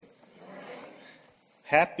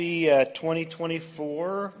Happy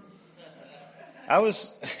 2024. I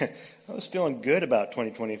was I was feeling good about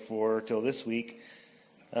 2024 till this week.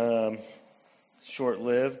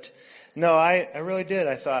 Short-lived. No, I really did.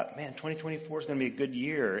 I thought, man, 2024 is going to be a good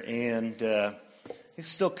year, and it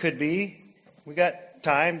still could be. We got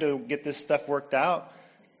time to get this stuff worked out.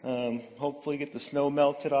 Hopefully, get the snow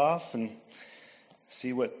melted off and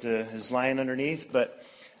see what is lying underneath. But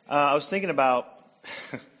I was thinking about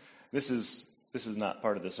this is not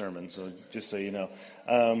part of the sermon, so just so you know.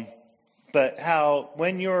 But how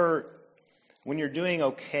when you're doing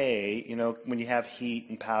okay, when you have heat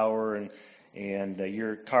and power and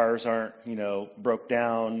your cars aren't, broke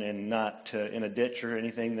down and not in a ditch or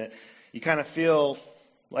anything, that you kind of feel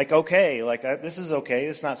like okay, this is okay.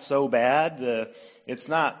 It's not so bad. It's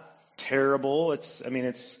not terrible. It's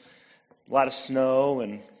a lot of snow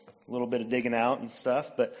and a little bit of digging out and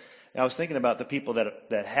stuff, but I was thinking about the people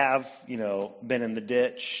that have, been in the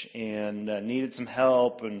ditch and needed some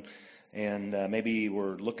help and maybe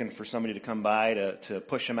were looking for somebody to come by to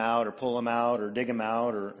push them out or pull them out or dig them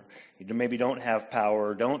out, or maybe don't have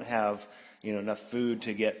power, don't have, enough food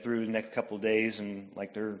to get through the next couple of days, and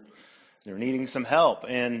they're needing some help.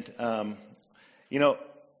 And, the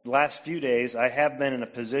last few days I have been in a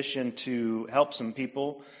position to help some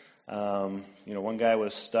people. One guy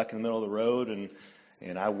was stuck in the middle of the road and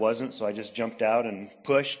I wasn't, so I just jumped out and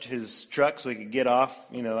pushed his truck so he could get off,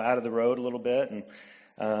 out of the road a little bit. And,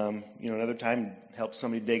 another time helped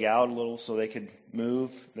somebody dig out a little so they could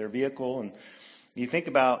move their vehicle. And you think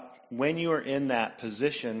about when you are in that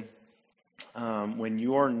position, when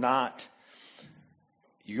you're not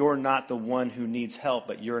the one who needs help,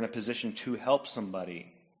 but you're in a position to help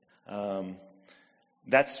somebody.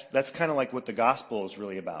 That's kind of like what the gospel is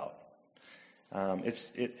really about. It's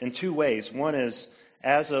in two ways. One is,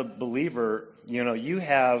 as a believer, you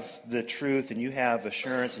have the truth and you have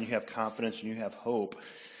assurance and you have confidence and you have hope.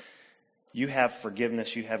 You have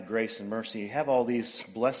forgiveness, you have grace and mercy. You have all these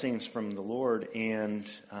blessings from the Lord, and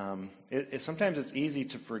sometimes it's easy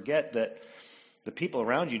to forget that the people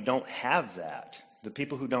around you don't have that. The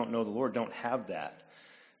people who don't know the Lord don't have that.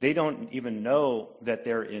 They don't even know that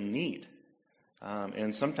they're in need.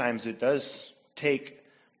 And sometimes it does take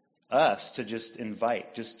us to just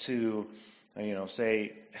invite, just to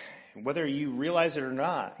say, whether you realize it or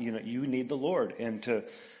not, you need the Lord, and to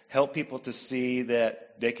help people to see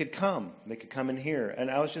that they could come in here.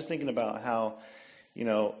 And I was just thinking about how,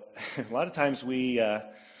 a lot of times we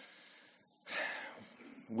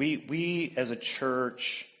as a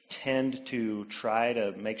church tend to try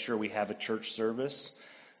to make sure we have a church service.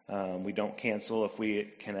 We don't cancel if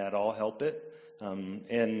we can at all help it.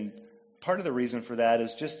 And part of the reason for that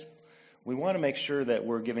is just we want to make sure that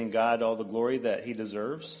we're giving God all the glory that He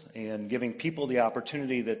deserves, and giving people the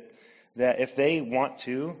opportunity that if they want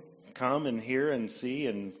to come and hear and see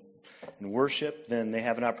and worship, then they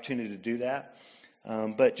have an opportunity to do that.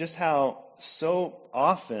 But just how so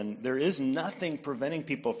often there is nothing preventing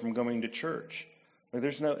people from going to church.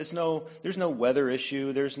 There's no weather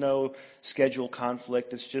issue. There's no schedule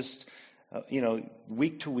conflict. It's just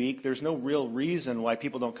week to week. There's no real reason why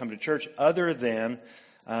people don't come to church other than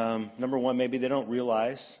number one, maybe they don't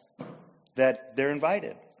realize that they're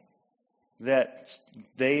invited, that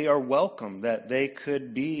they are welcome, that they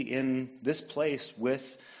could be in this place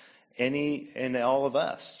with any and all of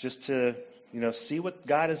us, just to see what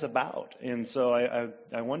God is about. And so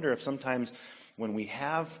I wonder if sometimes when we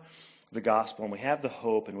have the gospel and we have the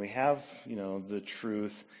hope and we have the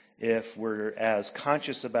truth, if we're as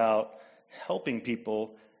conscious about helping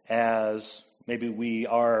people as maybe we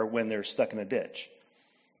are when they're stuck in a ditch.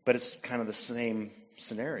 But it's kind of the same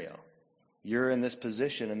scenario. You're in this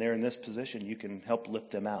position and they're in this position. You can help lift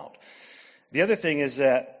them out. The other thing is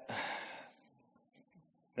that,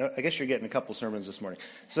 I guess you're getting a couple sermons this morning.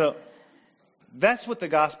 So that's what the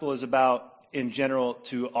gospel is about in general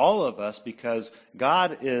to all of us, because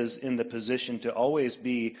God is in the position to always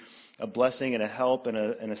be a blessing and a help and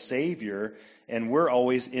a savior, and we're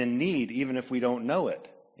always in need, even if we don't know it.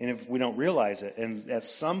 And if we don't realize it. And at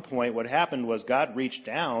some point what happened was God reached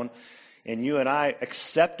down and you and I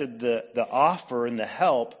accepted the offer and the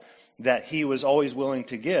help that He was always willing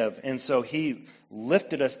to give. And so He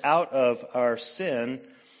lifted us out of our sin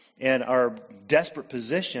and our desperate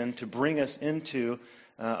position to bring us into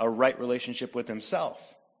a right relationship with Himself.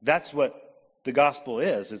 That's what the gospel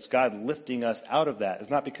is. It's God lifting us out of that. It's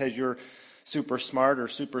not because you're super smart or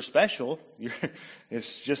super special.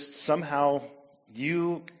 It's just somehow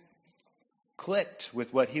you clicked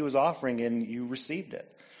with what He was offering and you received it.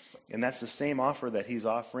 And that's the same offer that He's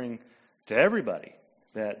offering to everybody,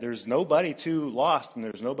 that there's nobody too lost and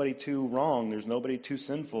there's nobody too wrong, there's nobody too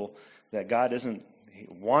sinful that God isn't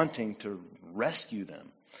wanting to rescue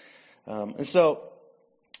them. And so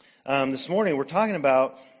this morning we're talking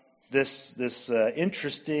about this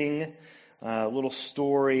interesting little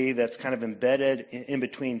story that's kind of embedded in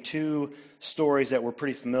between two stories that we're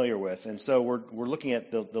pretty familiar with. And so we're looking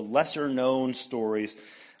at the lesser known stories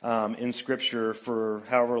in Scripture for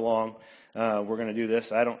however long we're going to do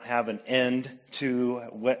this. I don't have an end to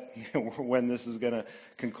when this is going to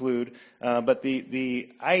conclude. But the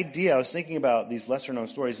idea, I was thinking about these lesser known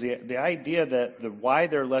stories, the idea that why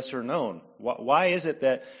they're lesser known. Why is it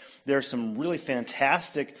that there's some really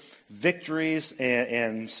fantastic victories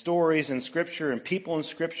and stories in Scripture and people in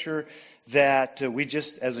Scripture that we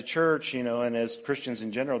just, as a church, and as Christians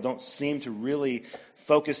in general, don't seem to really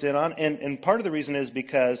focus in on? And part of the reason is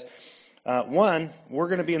because one, we're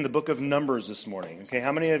going to be in the book of Numbers this morning. Okay,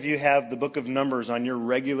 how many of you have the book of Numbers on your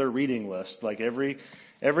regular reading list? Like every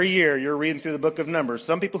year, you're reading through the book of Numbers.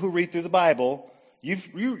 Some people who read through the Bible, you've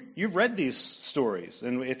read these stories,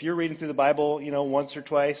 and if you're reading through the Bible, once or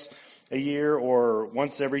twice a year, or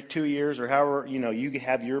once every 2 years, or however you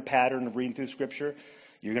have your pattern of reading through Scripture,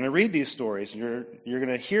 you're going to read these stories. You're going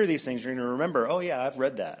to hear these things. You're going to remember, oh yeah, I've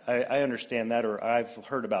read that. I understand that, or I've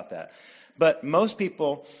heard about that. But most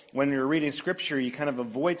people, when you're reading Scripture, you kind of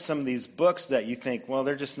avoid some of these books that you think, well,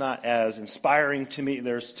 they're just not as inspiring to me.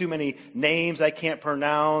 There's too many names I can't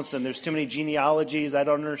pronounce, and there's too many genealogies I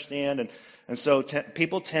don't understand. And so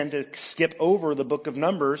people tend to skip over the book of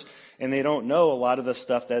Numbers, and they don't know a lot of the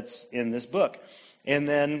stuff that's in this book. And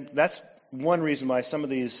then that's one reason why some of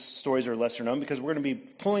these stories are lesser known, because we're going to be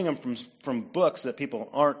pulling them from books that people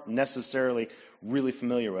aren't necessarily really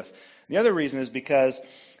familiar with. The other reason is because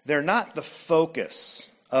they're not the focus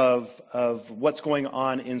of what's going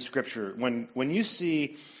on in Scripture. When you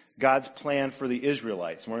see God's plan for the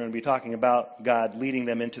Israelites, and we're going to be talking about God leading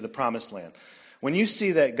them into the Promised Land. When you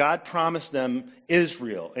see that God promised them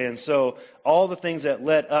Israel, and so all the things that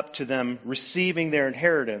led up to them receiving their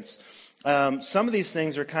inheritance, some of these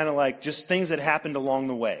things are kind of like just things that happened along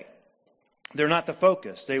the way. They're not the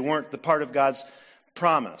focus. They weren't the part of God's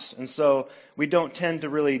promise. And so we don't tend to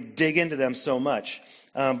really dig into them so much.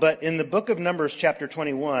 But in the book of Numbers, chapter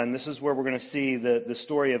 21, this is where we're going to see the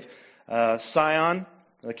story of Sihon,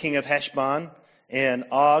 the king of Heshbon, and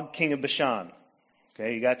Og, king of Bashan.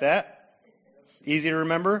 Okay, you got that? Easy to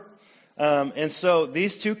remember? And so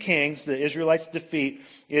these two kings, the Israelites' defeat,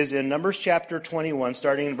 is in Numbers chapter 21,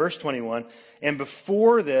 starting in verse 21. And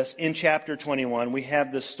before this, in chapter 21, we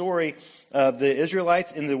have the story of the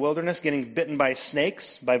Israelites in the wilderness getting bitten by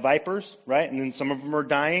snakes, by vipers, right? And then some of them are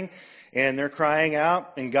dying, and they're crying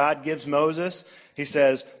out, and God gives Moses, he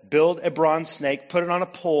says, build a bronze snake, put it on a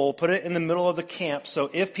pole, put it in the middle of the camp, so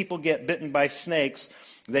if people get bitten by snakes,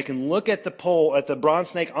 they can look at the pole, at the bronze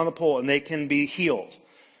snake on the pole, and they can be healed.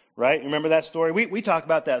 Right? Remember that story? We talk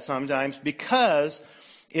about that sometimes because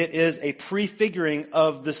it is a prefiguring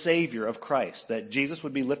of the Savior, of Christ, that Jesus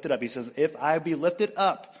would be lifted up. He says, if I be lifted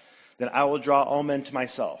up, then I will draw all men to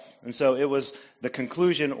myself. And so it was the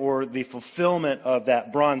conclusion or the fulfillment of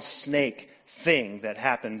that bronze snake thing that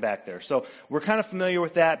happened back there. So we're kind of familiar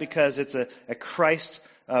with that because it's a Christ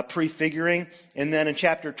prefiguring. And then in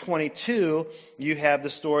chapter 22, you have the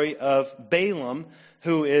story of Balaam,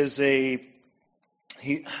 who is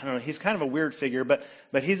he's kind of a weird figure, but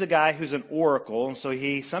he's a guy who's an oracle, and so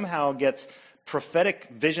he somehow gets prophetic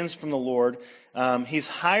visions from the Lord. He's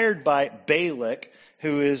hired by Balak,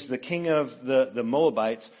 who is the king of the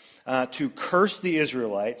Moabites, to curse the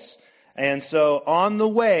Israelites. And so on the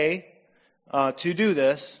way to do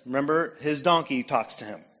this, remember, his donkey talks to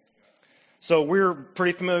him. So we're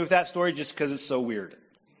pretty familiar with that story just because it's so weird,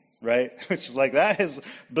 right? Which is like, that is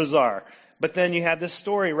bizarre. But then you have this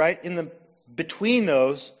story right between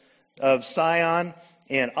those of Sihon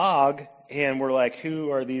and Og, and we're like, who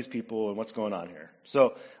are these people and what's going on here?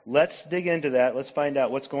 So let's dig into that. Let's find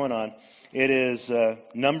out what's going on. It is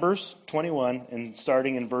Numbers 21, and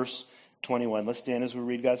starting in verse 21. Let's stand as we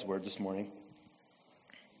read God's word this morning.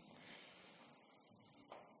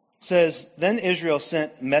 It says, then Israel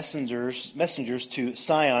sent messengers to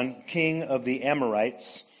Sihon, king of the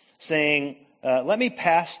Amorites, saying, let me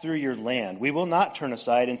pass through your land. We will not turn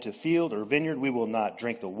aside into field or vineyard. We will not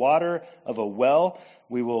drink the water of a well.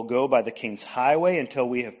 We will go by the king's highway until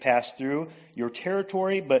we have passed through your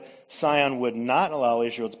territory. But Sihon would not allow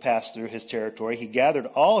Israel to pass through his territory. He gathered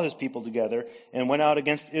all his people together and went out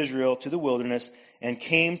against Israel to the wilderness and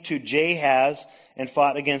came to Jahaz and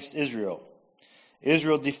fought against Israel.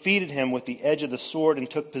 Israel defeated him with the edge of the sword and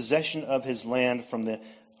took possession of his land from the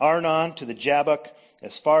Arnon to the Jabbok,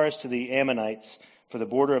 as far as to the Ammonites, for the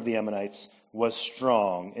border of the Ammonites was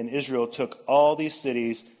strong. And Israel took all these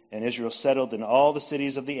cities, and Israel settled in all the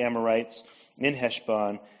cities of the Amorites in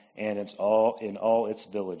Heshbon, and in all its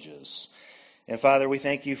villages. And Father, we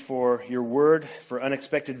thank you for your word, for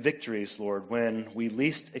unexpected victories, Lord, when we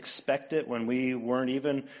least expect it, when we weren't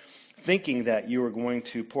even thinking that you were going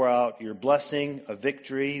to pour out your blessing, a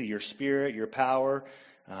victory, your spirit, your power,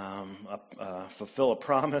 fulfill a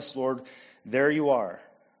promise, Lord. There you are,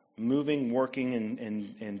 moving, working,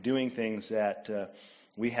 and doing things that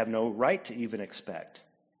we have no right to even expect.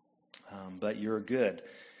 But you're good,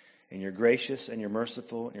 and you're gracious, and you're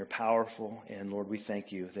merciful, and you're powerful. And Lord, we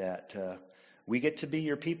thank you that we get to be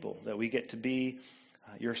your people, that we get to be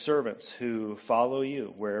your servants who follow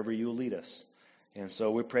you wherever you lead us. And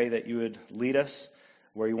so we pray that you would lead us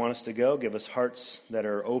where you want us to go. Give us hearts that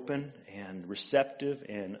are open and receptive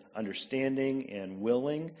and understanding and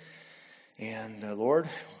willing. And Lord,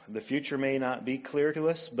 the future may not be clear to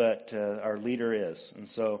us, but our leader is. And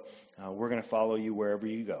so we're going to follow you wherever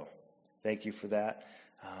you go. Thank you for that.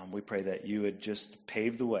 We pray that you would just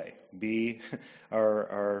pave the way. Be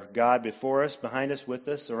our God before us, behind us, with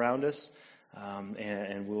us, around us.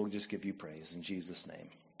 And we'll just give you praise in Jesus' name.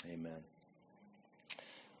 Amen.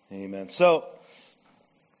 Amen. So,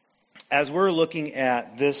 as we're looking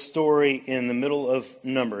at this story in the middle of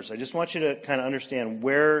Numbers, I just want you to kind of understand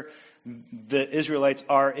where the Israelites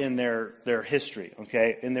are in their history,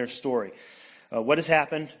 okay, in their story. What has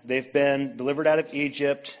happened? They've been delivered out of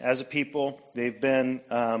Egypt as a people. They've been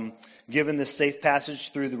given this safe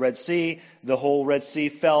passage through the Red Sea. The whole Red Sea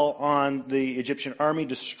fell on the Egyptian army,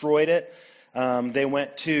 destroyed it. They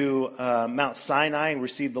went to Mount Sinai and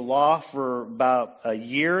received the law for about a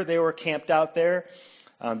year. They were camped out there.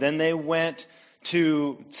 Then they went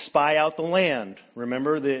to spy out the land.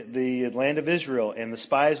 Remember the land of Israel. And the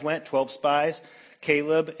spies went, 12 spies.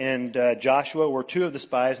 Caleb and Joshua were 2 of the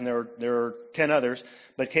spies, and there were 10 others.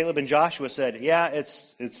 But Caleb and Joshua said, yeah,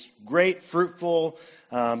 it's great, fruitful,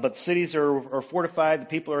 but the cities are fortified, the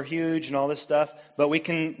people are huge and all this stuff. But we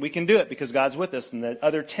can do it because God's with us. And the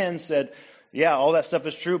other 10 said, yeah, all that stuff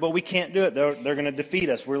is true, but we can't do it. They're going to defeat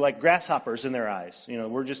us. We're like grasshoppers in their eyes. You know,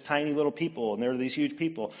 we're just tiny little people, and they're these huge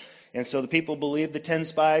people. And so the people believed the 10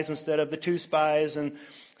 spies instead of the 2 spies. And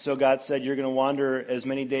so God said, you're going to wander as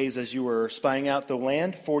many days as you were spying out the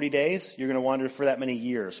land, 40 days. You're going to wander for that many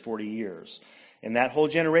years, 40 years. And that whole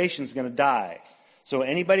generation is going to die. So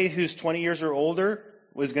anybody who's 20 years or older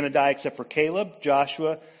was going to die except for Caleb,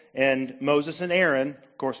 Joshua, and Moses and Aaron.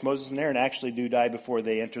 Of course, Moses and Aaron actually do die before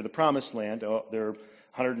they enter the promised land. They're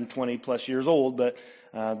 120 plus years old, but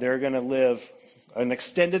they're going to live an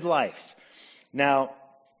extended life. Now,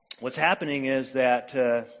 what's happening is that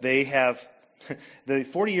they have the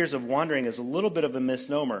 40 years of wandering is a little bit of a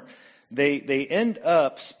misnomer. They end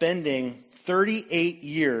up spending 38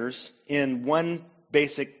 years in one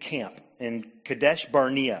basic camp in Kadesh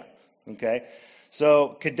Barnea. Okay?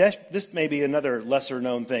 So Kadesh, this may be another lesser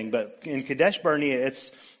known thing, but in Kadesh Barnea,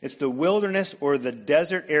 it's the wilderness or the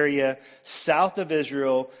desert area south of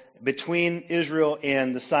Israel, between Israel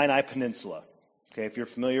and the Sinai Peninsula. Okay, if you're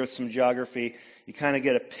familiar with some geography, you kind of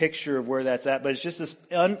get a picture of where that's at, but it's just this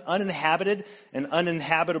uninhabited and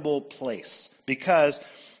uninhabitable place because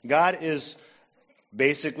God is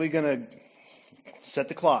basically going to set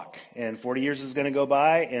the clock, and 40 years is going to go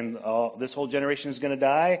by, and this whole generation is going to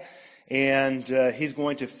die. And he's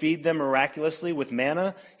going to feed them miraculously with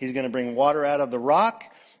manna. He's going to bring water out of the rock,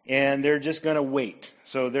 and they're just going to wait.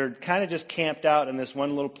 So they're kind of just camped out in this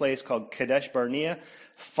one little place called Kadesh Barnea.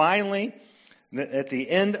 Finally, at the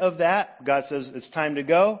end of that, God says it's time to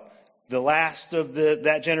go. The last of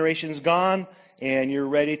that generation's gone, and you're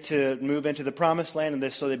ready to move into the promised land.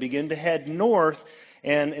 And so they begin to head north.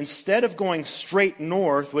 And instead of going straight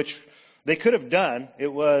north, which they could have done,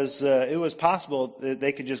 it was possible that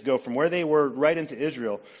they could just go from where they were right into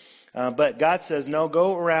Israel. But God says, no,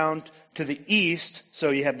 go around to the east.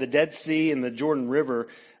 So you have the Dead Sea and the Jordan River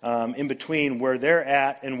in between where they're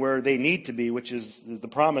at and where they need to be, which is the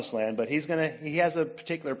promised land. But he has a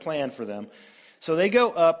particular plan for them. So they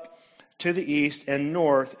go up to the east and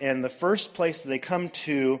north, and the first place that they come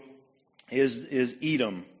to is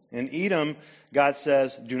Edom. And Edom, God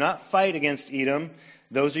says, do not fight against Edom.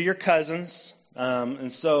 Those are your cousins,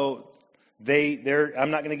 and so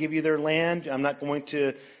I'm not going to give you their land. I'm not going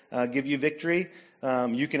to give you victory.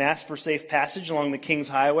 You can ask for safe passage along the King's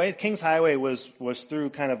Highway. The King's Highway was through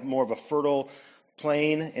kind of more of a fertile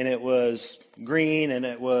plain, and it was green, and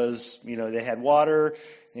it was, they had water.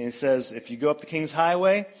 And it says, if you go up the King's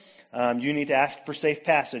Highway, you need to ask for safe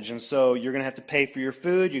passage. And so you're going to have to pay for your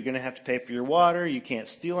food. You're going to have to pay for your water. You can't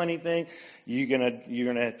steal anything. You're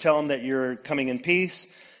going to tell them that you're coming in peace.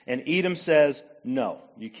 And Edom says, no,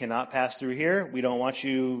 you cannot pass through here. We don't want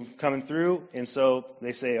you coming through. And so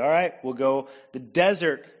they say, all right, we'll go the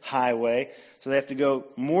desert highway. So they have to go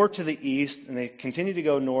more to the east, and they continue to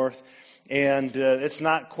go north. And it's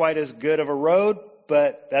not quite as good of a road,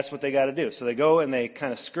 but that's what they got to do. So they go and they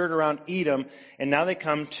kind of skirt around Edom, and now they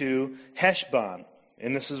come to Heshbon.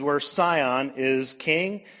 And this is where Sihon is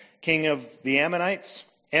king of the Amorites,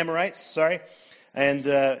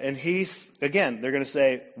 And he's, again, they're going to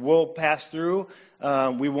say, we'll pass through.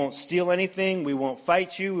 We won't steal anything. We won't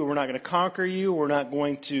fight you. We're not going to conquer you. We're not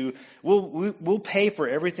going to, we'll pay for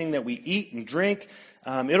everything that we eat and drink.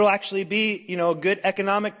 It'll actually be, a good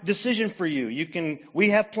economic decision for you. We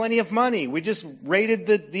have plenty of money. We just raided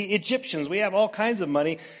the Egyptians. We have all kinds of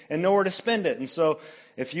money and nowhere to spend it. And so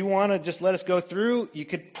if you want to just let us go through, you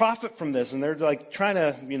could profit from this. And they're like trying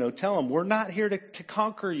to, tell them, we're not here to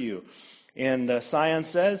conquer you. And Sihon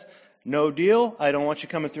says, no deal. I don't want you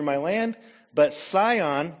coming through my land. But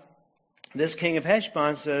Sihon, this king of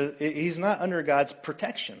Heshbon, says he's not under God's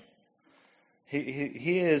protection.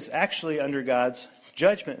 He is actually under God's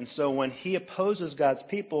judgment. And so when he opposes God's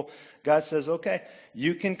people, God says, okay,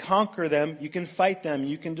 you can conquer them, you can fight them,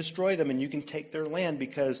 you can destroy them, and you can take their land,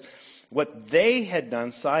 because what they had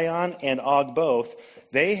done, Sihon and Og both,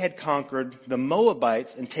 they had conquered the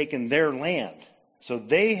Moabites and taken their land. So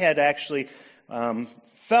they had actually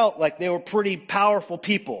felt like they were pretty powerful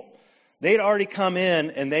people. They'd already come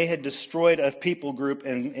in and they had destroyed a people group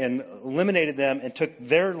and eliminated them and took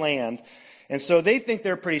their land. And so they think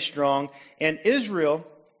they're pretty strong. And Israel,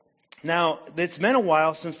 now it's been a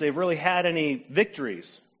while since they've really had any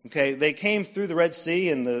victories. Okay, they came through the Red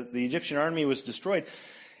Sea and the Egyptian army was destroyed.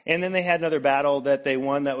 And then they had another battle that they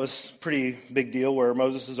won that was pretty big deal, where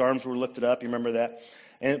Moses' arms were lifted up. You remember that?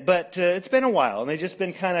 But it's been a while, and they've just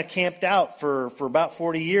been kind of camped out for about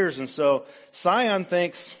 40 years. And so Sihon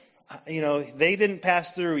thinks, they didn't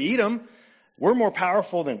pass through Edom. We're more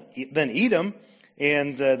powerful than Edom,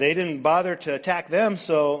 and they didn't bother to attack them.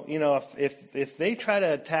 So, if they try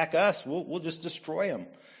to attack us, we'll just destroy them.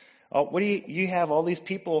 You have all these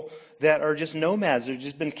people that are just nomads. They've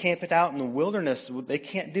just been camped out in the wilderness. They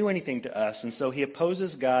can't do anything to us. And so he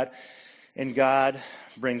opposes God, and God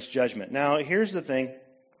brings judgment. Now, here's the thing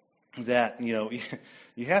that,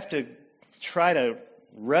 you have to try to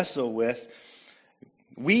wrestle with.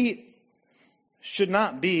 We should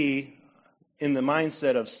not be in the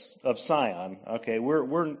mindset of Sihon. Okay,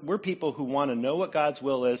 we're people who want to know what God's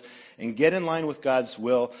will is and get in line with God's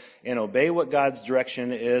will and obey what God's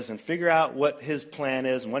direction is and figure out what His plan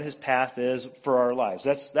is and what His path is for our lives.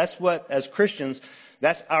 That's what, as Christians,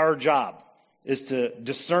 that's our job, is to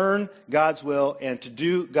discern God's will and to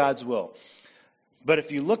do God's will. But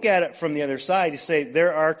if you look at it from the other side, you say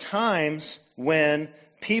there are times when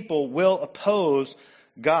people will oppose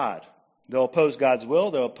God. They'll oppose God's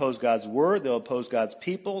will. They'll oppose God's word. They'll oppose God's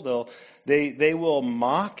people. They will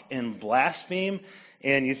mock and blaspheme.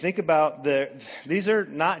 And you think about these are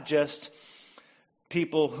not just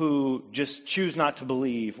people who just choose not to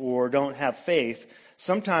believe or don't have faith.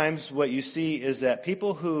 Sometimes what you see is that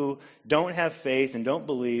people who don't have faith and don't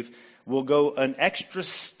believe will go an extra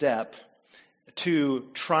step to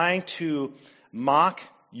trying to mock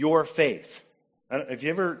your faith. Have you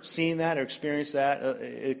ever seen that or experienced that?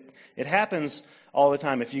 It happens all the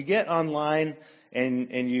time. If you get online and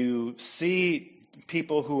you see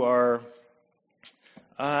people who are,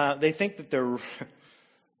 they think that they're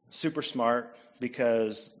super smart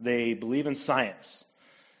because they believe in science.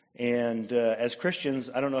 And as Christians,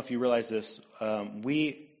 I don't know if you realize this,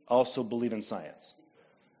 we also believe in science.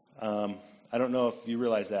 I don't know if you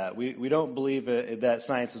realize that. We don't believe that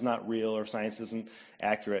science is not real or science isn't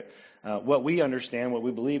accurate. What we understand, what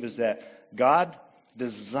we believe is that God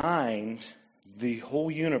designed the whole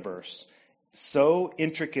universe so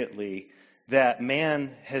intricately that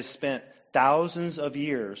man has spent thousands of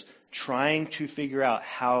years trying to figure out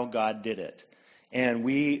how God did it. And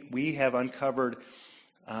we have uncovered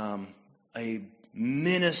a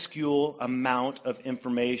minuscule amount of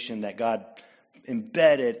information that God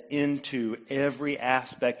embedded into every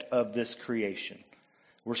aspect of this creation.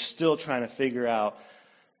 We're still trying to figure out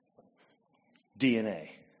DNA.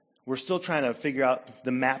 We're still trying to figure out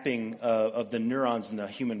the mapping of the neurons in the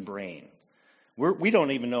human brain. We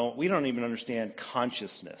don't even understand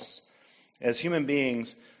consciousness. As human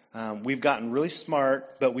beings, we've gotten really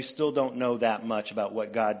smart, but we still don't know that much about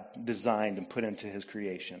what God designed and put into His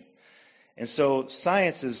creation. And so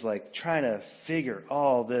science is like trying to figure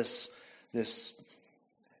all this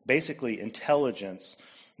basically intelligence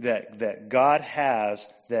that God has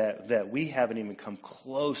that we haven't even come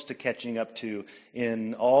close to catching up to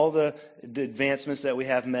in all the advancements that we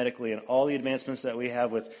have medically and all the advancements that we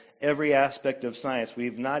have with every aspect of science.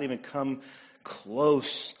 We've not even come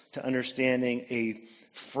close to understanding a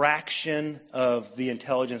fraction of the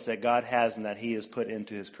intelligence that God has and that He has put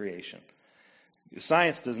into His creation.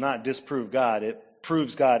 Science does not disprove God. It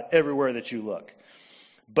proves God everywhere that you look.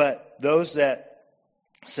 But those that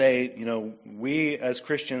say, we as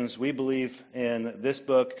Christians, we believe in this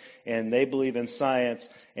book and they believe in science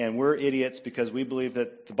and we're idiots because we believe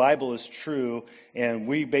that the Bible is true and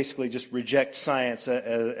we basically just reject science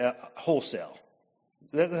wholesale.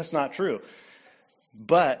 That's not true.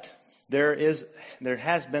 But there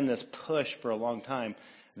has been this push for a long time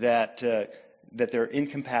that they're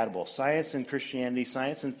incompatible. Science and Christianity,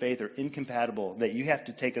 science and faith are incompatible, that you have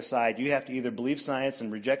to take a side. You have to either believe science and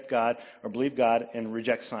reject God or believe God and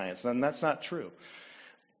reject science. And that's not true.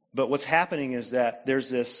 But what's happening is that there's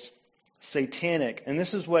this satanic, and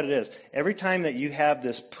this is what it is. Every time that you have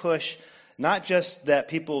this push, not just that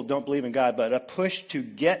people don't believe in God, but a push to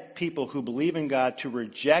get people who believe in God to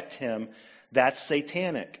reject Him, that's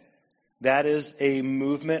satanic. That is a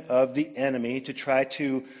movement of the enemy to try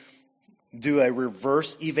to do a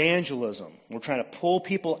reverse evangelism. We're trying to pull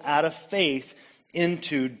people out of faith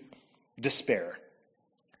into despair,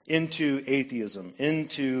 into atheism,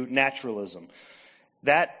 into naturalism.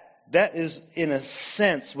 That is, in a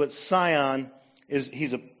sense, what Sion is.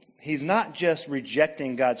 He's not just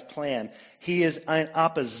rejecting God's plan. He is in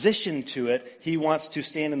opposition to it. He wants to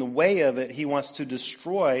stand in the way of it. He wants to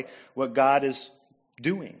destroy what God is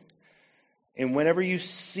doing. And whenever you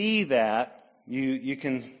see that, you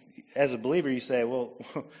can, as a believer, you say, well,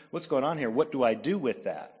 what's going on here? What do I do with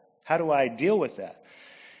that? How do I deal with that?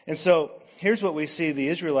 And so here's what we see the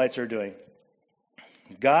Israelites are doing.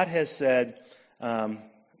 God has said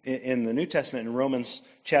in the New Testament, in Romans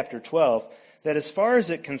chapter 12, that as far as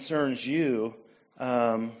it concerns you,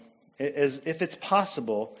 if it's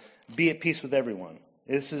possible, be at peace with everyone.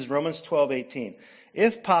 This is Romans 12:18.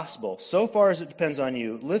 If possible, so far as it depends on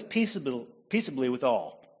you, live peaceably with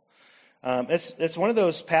all. It's one of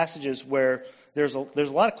those passages where there's a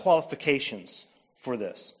lot of qualifications for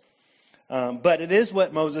this. But it is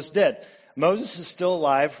what Moses did. Moses is still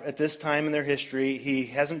alive at this time in their history. He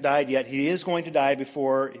hasn't died yet. He is going to die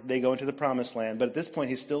before they go into the promised land. But at this point,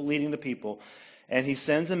 he's still leading the people. And he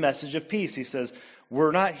sends a message of peace. He says,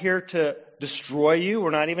 we're not here to destroy you.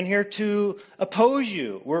 We're not even here to oppose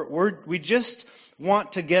you. We just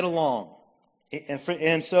want to get along.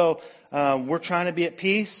 And so we're trying to be at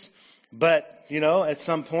peace. But, at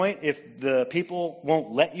some point, if the people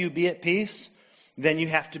won't let you be at peace, then you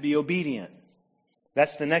have to be obedient.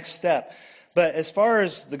 That's the next step. But as far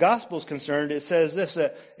as the gospel is concerned, it says this,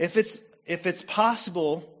 that if it's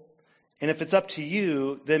possible and if it's up to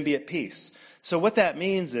you, then be at peace. So what that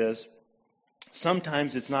means is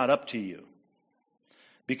sometimes it's not up to you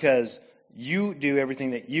because you do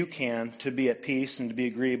everything that you can to be at peace and to be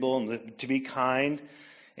agreeable and to be kind.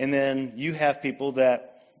 And then you have people that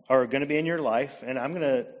are going to be in your life, and I'm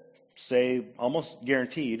going to say almost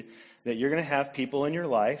guaranteed that you're going to have people in your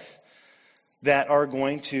life that are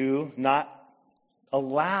going to not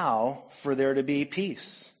allow for there to be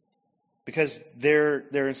peace because they're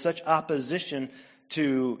in such opposition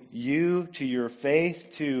to you, to your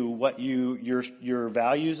faith, to what your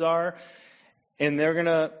values are, and they're going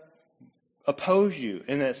to oppose you.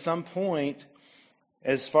 And at some point,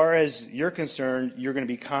 as far as you're concerned, you're going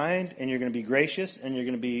to be kind and you're going to be gracious and you're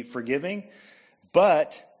going to be forgiving,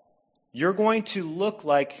 but you're going to look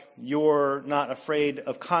like you're not afraid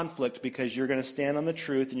of conflict because you're going to stand on the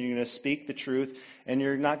truth and you're going to speak the truth and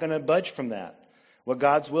you're not going to budge from that. What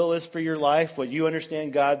God's will is for your life, what you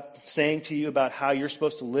understand God saying to you about how you're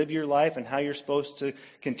supposed to live your life and how you're supposed to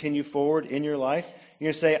continue forward in your life, you're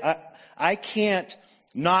going to say, I can't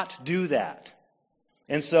not do that.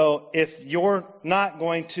 And so if you're not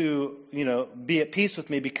going to, be at peace with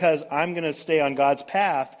me because I'm going to stay on God's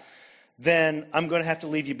path, then I'm going to have to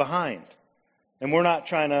leave you behind. And we're not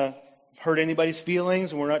trying to hurt anybody's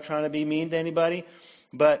feelings, and we're not trying to be mean to anybody.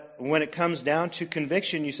 But when it comes down to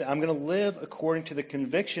conviction, you say, I'm going to live according to the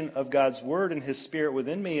conviction of God's Word and His Spirit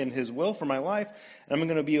within me and His will for my life. And I'm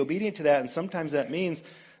going to be obedient to that. And sometimes that means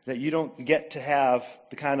that you don't get to have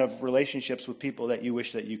the kind of relationships with people that you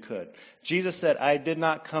wish that you could. Jesus said, I did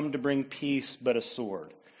not come to bring peace, but a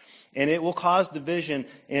sword. And it will cause division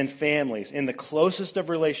in families, in the closest of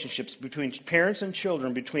relationships between parents and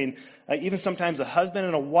children, between even sometimes a husband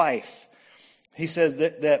and a wife. He says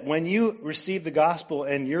that when you receive the gospel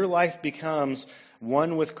and your life becomes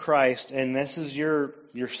one with Christ, and this is your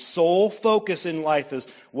sole focus in life is,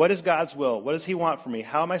 what is God's will? What does He want for me?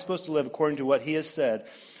 How am I supposed to live according to what He has said?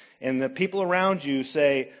 And the people around you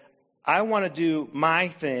say, I want to do my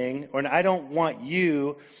thing, or I don't want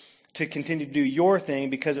you to continue to do your thing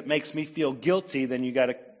because it makes me feel guilty, then you got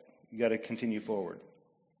to continue forward.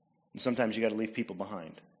 And sometimes you got to leave people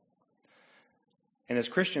behind. And as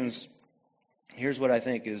Christians, here's what I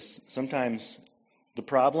think is sometimes the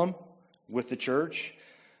problem with the church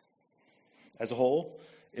as a whole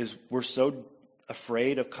is we're so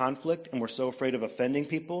afraid of conflict and we're so afraid of offending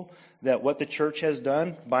people that what the church has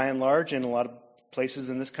done, by and large, in a lot of places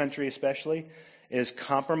in this country especially, is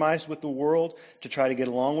compromise with the world to try to get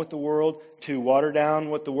along with the world, to water down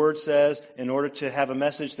what the Word says in order to have a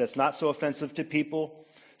message that's not so offensive to people.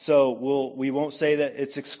 So we won't say that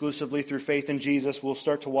it's exclusively through faith in Jesus. We'll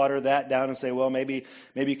start to water that down and say, well, maybe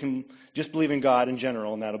you can just believe in God in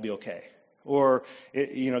general and that'll be okay. Or,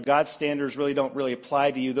 God's standards don't apply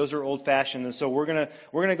to you. Those are old-fashioned, and so we're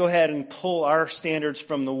gonna go ahead and pull our standards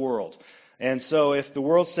from the world. And so if the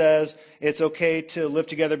world says it's okay to live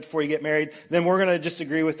together before you get married, then we're going to just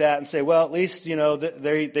agree with that and say, well, at least,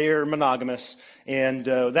 they are monogamous, and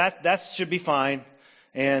that should be fine.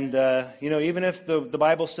 And, even if the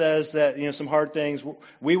Bible says that, some hard things,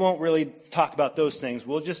 we won't really talk about those things.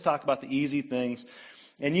 We'll just talk about the easy things.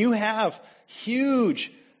 And you have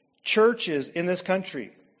huge churches in this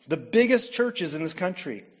country, the biggest churches in this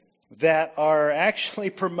country, that are actually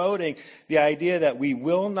promoting the idea that we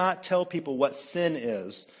will not tell people what sin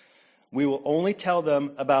is. We will only tell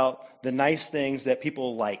them about the nice things that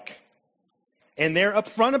people like. And they're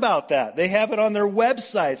upfront about that. They have it on their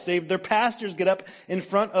websites. Their pastors get up in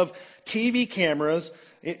front of TV cameras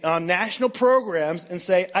on national programs and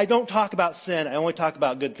say, I don't talk about sin, I only talk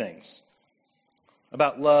about good things.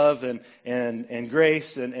 About love and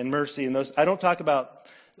grace and mercy and those. I don't talk about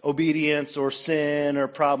obedience or sin or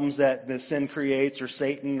problems that the sin creates or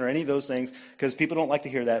Satan or any of those things, because people don't like to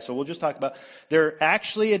hear that. So we'll just talk about, they're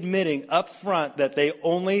actually admitting up front that they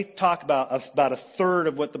only talk about a third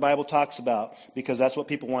of what the Bible talks about, because that's what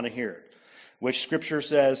people want to hear. Which Scripture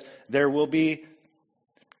says there will be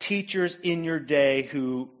teachers in your day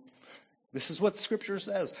who, this is what Scripture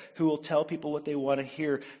says, who will tell people what they want to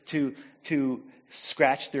hear to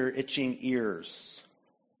scratch their itching ears.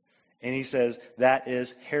 And he says that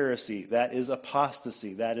is heresy, that is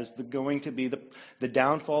apostasy, that is going to be the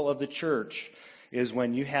downfall of the church, is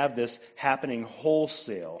when you have this happening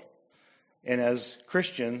wholesale. And as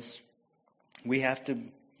Christians, we have to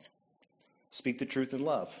speak the truth in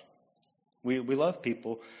love. We love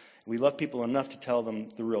people. We love people enough to tell them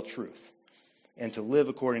the real truth and to live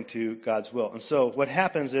according to God's will. And so what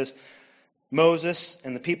happens is Moses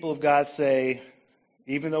and the people of God say,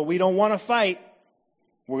 even though we don't want to fight,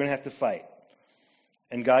 we're going to have to fight.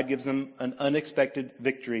 And God gives them an unexpected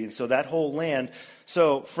victory. And so that whole land,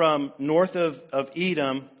 so from north of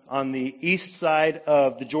Edom on the east side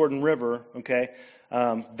of the Jordan River,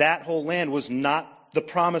 that whole land was not the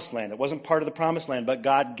promised land. It wasn't part of the promised land, but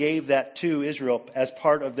God gave that to Israel as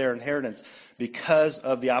part of their inheritance because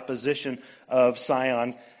of the opposition of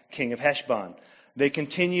Sihon, king of Heshbon. They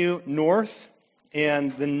continue north,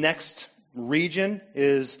 and the next region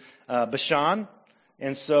is Bashan.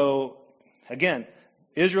 And so, again,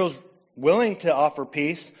 Israel's willing to offer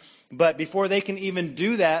peace, but before they can even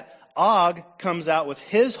do that, Og comes out with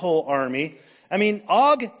his whole army. I mean,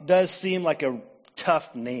 Og does seem like a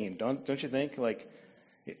tough name, don't you think?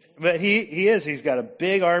 But he is. He's got a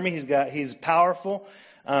big army. He's powerful.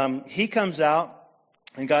 He comes out,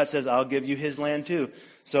 and God says, "I'll give you his land too."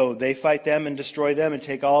 So they fight them and destroy them and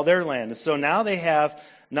take all their land. And so now they have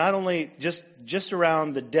not only just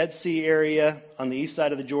around the Dead Sea area on the east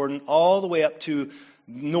side of the Jordan, all the way up to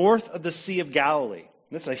north of the Sea of Galilee.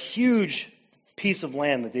 That's a huge piece of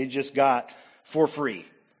land that they just got for free,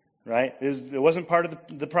 right? It wasn't part of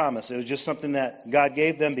the promise. It was just something that God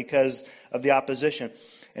gave them because of the opposition.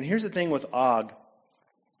 And here's the thing with Og.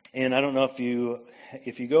 And I don't know if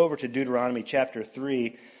you go over to Deuteronomy chapter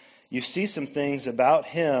 3, you see some things about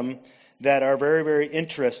him that are very, very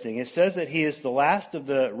interesting. It says that he is the last of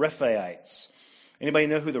the Rephaites. Anybody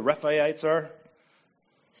know who the Rephaites are?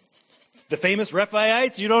 The famous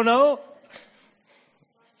Rephaites? You don't know?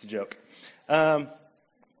 It's a joke. What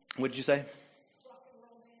did you say?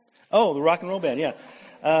 Oh, the rock and roll band,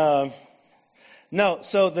 yeah. No,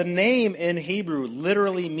 so the name in Hebrew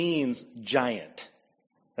literally means giant.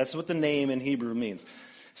 That's what the name in Hebrew means.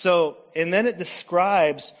 So, and then it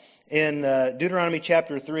describes in Deuteronomy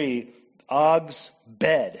chapter 3, Og's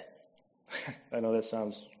bed. I know that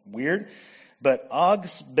sounds weird, But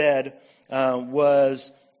Og's bed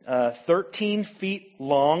was 13 feet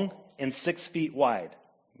long and 6 feet wide.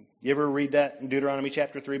 You ever read that in Deuteronomy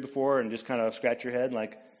chapter 3 before and just kind of scratch your head?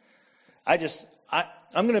 Like, I'm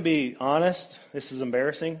going to be honest. This is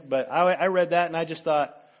embarrassing, but I read that and I just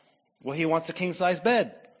thought, well, he wants a king-size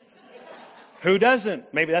bed. Who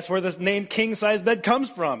doesn't? Maybe that's where this name king-size bed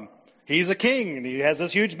comes from. He's a king and he has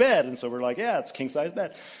this huge bed. And so we're like, yeah, it's a king-size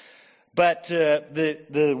bed. But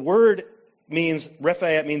the word means,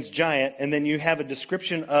 Rephaim means giant, and then you have a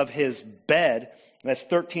description of his bed that's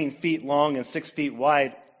 13 feet long and 6 feet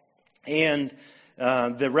wide. And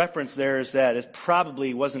the reference there is that it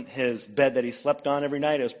probably wasn't his bed that he slept on every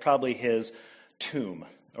night. It was probably his tomb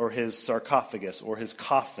or his sarcophagus or his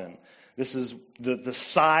coffin. This is the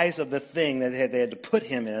size of the thing that they had to put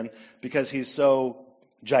him in because he's so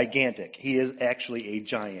gigantic. He is actually a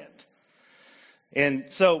giant. And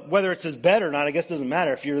so whether it's his bed or not, I guess it doesn't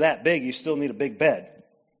matter. If you're that big, you still need a big bed.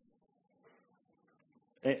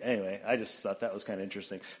 Anyway, I just thought that was kind of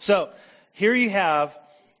interesting. So here you have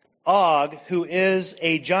Og, who is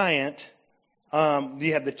a giant.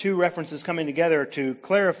 You have the two references coming together to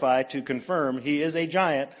clarify, to confirm he is a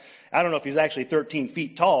giant. I don't know if he's actually 13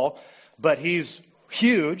 feet tall, but he's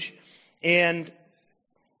huge. And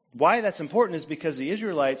why that's important is because the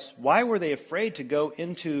Israelites, why were they afraid to go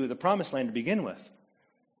into the promised land to begin with?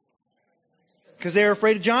 Because they were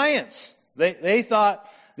afraid of giants. They thought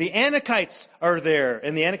the Anakites are there,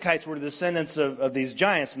 and the Anakites were the descendants of these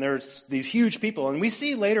giants, and there's these huge people. And we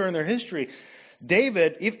see later in their history,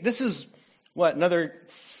 David, this is, another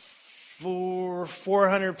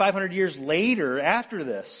 400, 500 years later after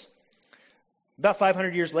this, about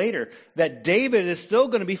 500 years later, that David is still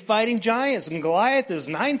going to be fighting giants, and Goliath is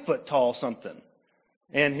 9 foot tall something.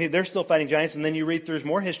 And they're still fighting giants, and then you read through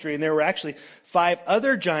more history, and there were actually 5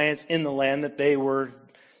 other giants in the land that they were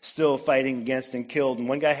still fighting against and killed. And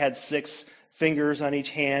one guy had 6 fingers on each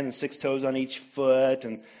hand and 6 toes on each foot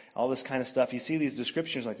and all this kind of stuff. You see these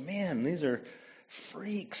descriptions like, man, these are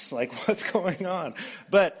freaks. Like, what's going on?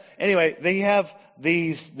 But anyway, they have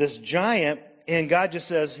this giant, and God just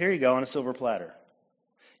says, here you go on a silver platter.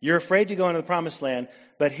 You're afraid to go into the promised land,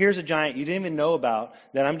 but here's a giant you didn't even know about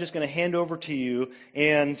that I'm just going to hand over to you,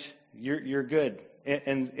 and you're good.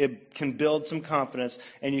 And it can build some confidence,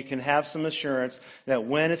 and you can have some assurance that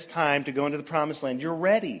when it's time to go into the promised land, you're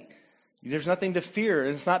ready. There's nothing to fear.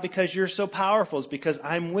 And it's not because you're so powerful. It's because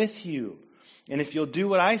I'm with you. And if you'll do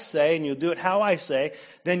what I say, and you'll do it how I say,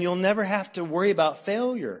 then you'll never have to worry about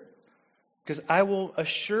failure. Because I will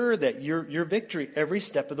assure that your victory every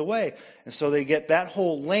step of the way. And so they get that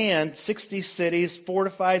whole land, 60 cities,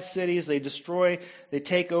 fortified cities, they destroy, they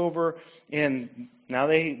take over, and now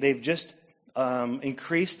they've just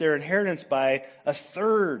increased their inheritance by a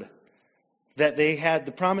third. That they had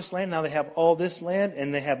the promised land, now they have all this land,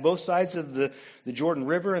 and they have both sides of the Jordan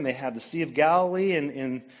River, and they have the Sea of Galilee,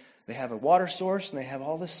 and they have a water source, and they have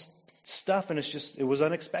all this stuff, and it was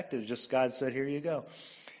unexpected. Just God said, here you go.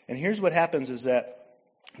 And here's what happens is that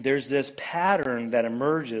there's this pattern that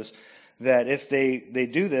emerges that if they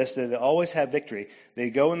do this, that they always have victory. They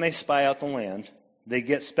go and they spy out the land, they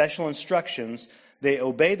get special instructions, they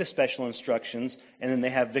obey the special instructions, and then they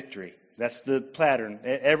have victory. That's the pattern.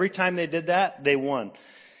 Every time they did that, they won.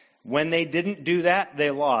 When they didn't do that,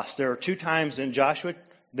 they lost. There are 2 times in Joshua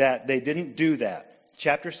that they didn't do that.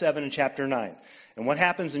 Chapter 7 and chapter 9. And what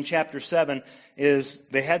happens in chapter 7 is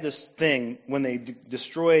they had this thing when they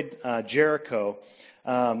destroyed Jericho.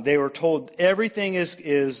 They were told everything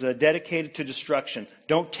is dedicated to destruction.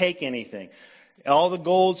 Don't take anything. All the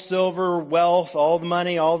gold, silver, wealth, all the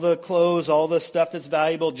money, all the clothes, all the stuff that's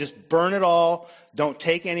valuable, just burn it all. Don't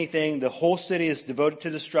take anything. The whole city is devoted to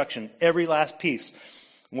destruction. Every last piece.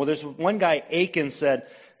 Well, there's one guy, Achan, said,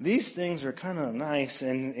 these things are kind of nice,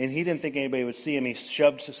 and he didn't think anybody would see him. He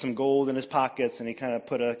shoved some gold in his pockets, and he kind of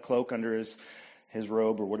put a cloak under his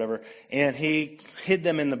robe or whatever, and he hid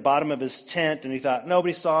them in the bottom of his tent, and he thought,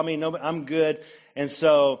 nobody saw me, I'm good. And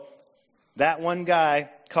so that one guy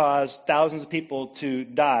caused thousands of people to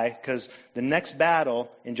die, because the next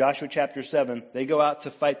battle in Joshua chapter 7, they go out to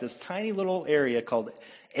fight this tiny little area called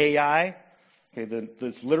Ai. Okay,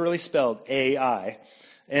 that's literally spelled Ai.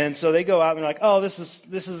 And so they go out and they're like, oh, this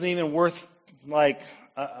isn't even worth like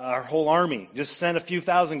our whole army. Just send a few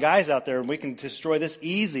thousand guys out there and we can destroy this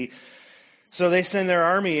easy. So they send their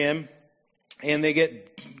army in and they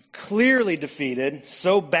get clearly defeated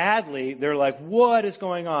so badly. They're like, what is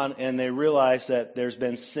going on? And they realize that there's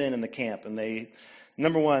been sin in the camp. And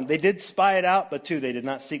number 1, they did spy it out, but 2, they did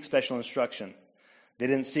not seek special instruction. They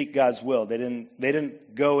didn't seek God's will. They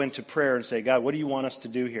didn't go into prayer and say, God, what do you want us to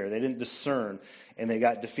do here? They didn't discern, and they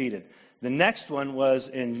got defeated. The next one was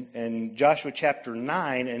in Joshua chapter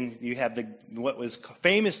 9, and you have what was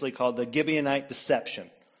famously called the Gibeonite deception.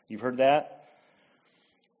 You've heard that?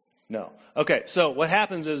 No. Okay, so what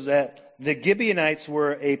happens is that the Gibeonites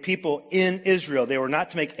were a people in Israel. They were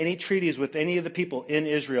not to make any treaties with any of the people in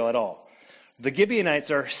Israel at all. The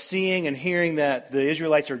Gibeonites are seeing and hearing that the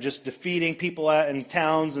Israelites are just defeating people out in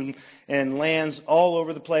towns and lands all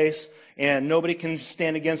over the place, and nobody can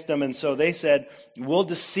stand against them. And so they said, we'll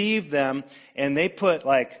deceive them. And they put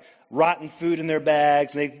like rotten food in their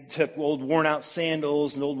bags, and they took old worn out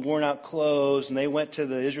sandals and old worn out clothes, and they went to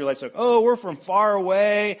the Israelites like, oh, we're from far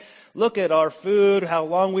away. Look at our food, how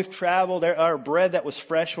long we've traveled. Our bread that was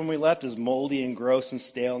fresh when we left is moldy and gross and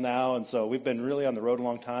stale now. And so we've been really on the road a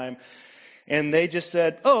long time. And they just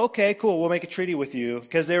said, oh, okay, cool, we'll make a treaty with you.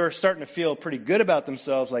 Because they were starting to feel pretty good about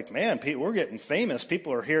themselves. Like, man, we're getting famous.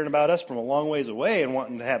 People are hearing about us from a long ways away and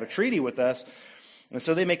wanting to have a treaty with us. And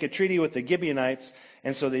so they make a treaty with the Gibeonites.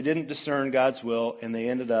 And so they didn't discern God's will, and they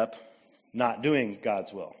ended up not doing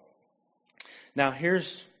God's will. Now,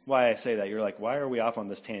 here's why I say that. You're like, why are we off on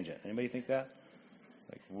this tangent? Anybody think that?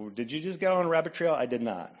 Like, well, did you just get on a rabbit trail? I did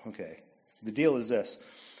not. Okay. The deal is this.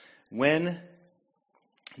 When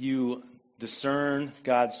you discern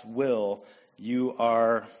God's will, you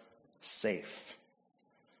are safe.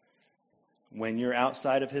 When you're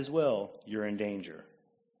outside of His will, you're in danger.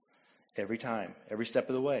 Every time, every step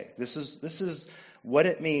of the way. This is what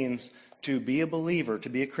it means to be a believer, to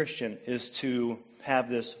be a Christian, is to have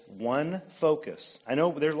this one focus. I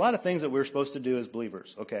know there's a lot of things that we're supposed to do as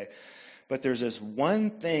believers, okay? But there's this one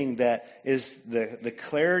thing that is the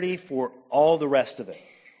clarity for all the rest of it.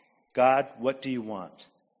 God, what do you want?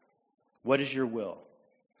 What is your will?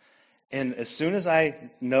 And as soon as I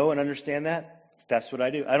know and understand that, that's what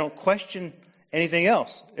I do. I don't question anything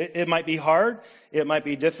else. It might be hard. It might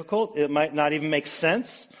be difficult. It might not even make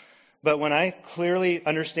sense. But when I clearly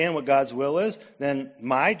understand what God's will is, then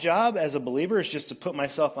my job as a believer is just to put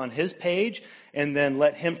myself on His page and then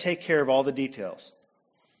let Him take care of all the details.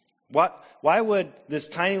 Why would this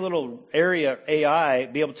tiny little area, AI,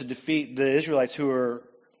 be able to defeat the Israelites who are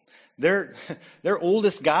their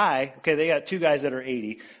oldest guy? Okay, they got two guys that are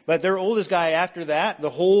 80. But their oldest guy after that, the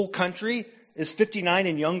whole country, is 59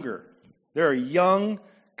 and younger. They're a young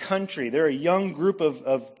country. They're a young group of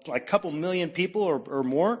like a couple million people or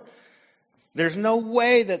more. There's no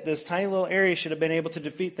way that this tiny little area should have been able to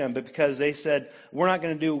defeat them, but because they said, we're not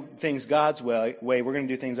going to do things God's way, we're going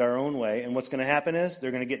to do things our own way, and what's going to happen is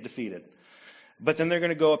they're going to get defeated. But then they're going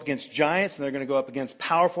to go up against giants, and they're going to go up against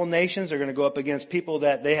powerful nations, they're going to go up against people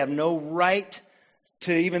that they have no right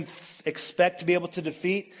to even expect to be able to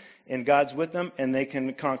defeat, and God's with them, and they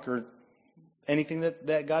can conquer anything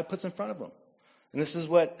that God puts in front of them. And this is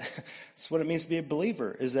what it means to be a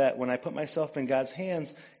believer, is that when I put myself in God's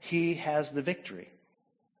hands, He has the victory.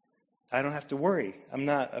 I don't have to worry. I'm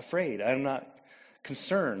not afraid. I'm not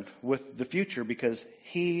concerned with the future because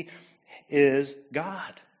He is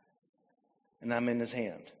God. And I'm in His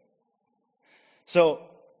hand. So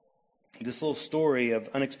this little story of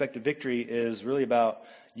unexpected victory is really about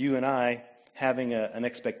you and I having an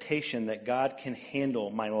expectation that God can handle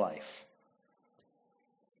my life.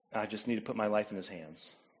 I just need to put my life in His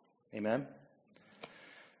hands. Amen?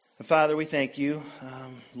 And Father, we thank You.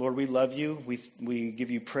 Lord, we love You. We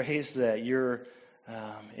give You praise that You're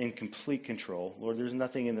in complete control. Lord, there's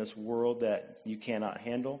nothing in this world that You cannot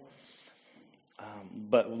handle.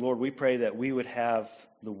 But Lord, we pray that we would have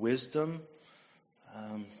the wisdom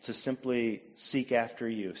to simply seek after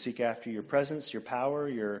You. Seek after Your presence, Your power,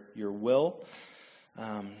 Your will.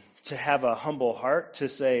 To have a humble heart to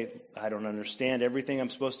say, I don't understand everything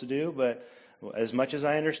I'm supposed to do, but as much as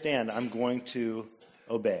I understand, I'm going to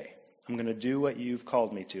obey. I'm going to do what You've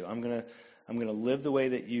called me to. I'm going to live the way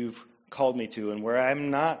that You've called me to. And where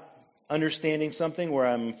I'm not understanding something, where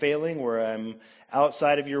I'm failing, where I'm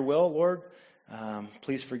outside of Your will, Lord,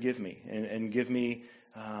 please forgive me and give me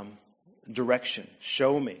direction.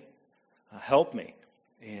 Show me. Help me.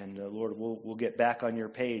 And Lord, we'll get back on Your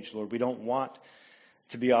page. Lord, we don't want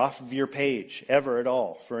to be off of Your page ever at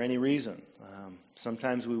all for any reason.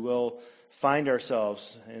 Sometimes we will find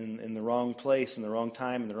ourselves in the wrong place, in the wrong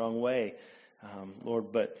time, in the wrong way.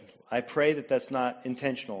 Lord, but I pray that that's not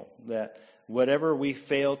intentional, that whatever we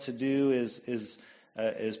fail to do is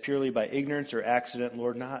purely by ignorance or accident,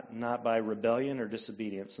 Lord, not by rebellion or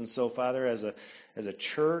disobedience. And so, Father, as a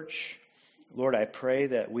church, Lord, I pray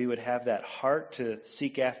that we would have that heart to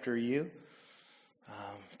seek after You,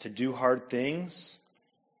 to do hard things,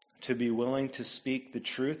 to be willing to speak the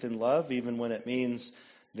truth in love, even when it means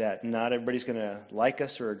that not everybody's going to like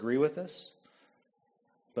us or agree with us.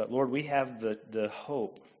 But Lord, we have the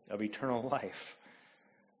hope of eternal life.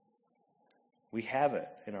 We have it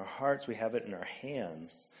in our hearts. We have it in our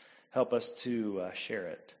hands. Help us to share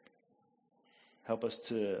it. Help us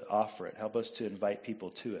to offer it. Help us to invite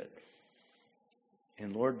people to it.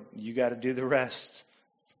 And Lord, you got to do the rest.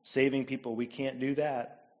 Saving people, we can't do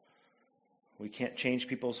that. We can't change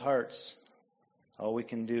people's hearts. All we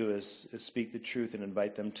can do is speak the truth and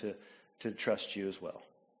invite them to trust you as well.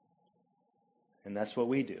 And that's what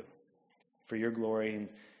we do. For your glory,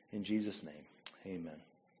 in Jesus' name. Amen.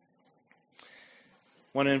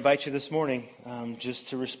 I want to invite you this morning just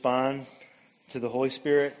to respond to the Holy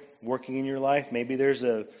Spirit working in your life. Maybe there's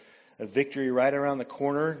a victory right around the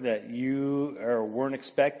corner that you weren't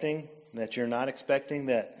expecting, that you're not expecting,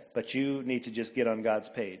 but you need to just get on God's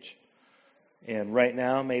page. And right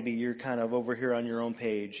now, maybe you're kind of over here on your own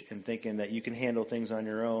page and thinking that you can handle things on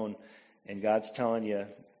your own, and God's telling you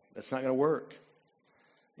that's not going to work.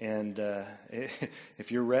 And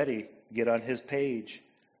if you're ready, get on His page.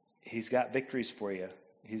 He's got victories for you.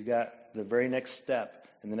 He's got the very next step,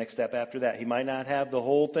 and the next step after that. He might not have the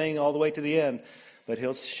whole thing all the way to the end, but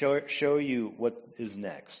He'll show you what is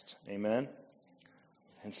next. Amen?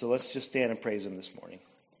 And so let's just stand and praise Him this morning.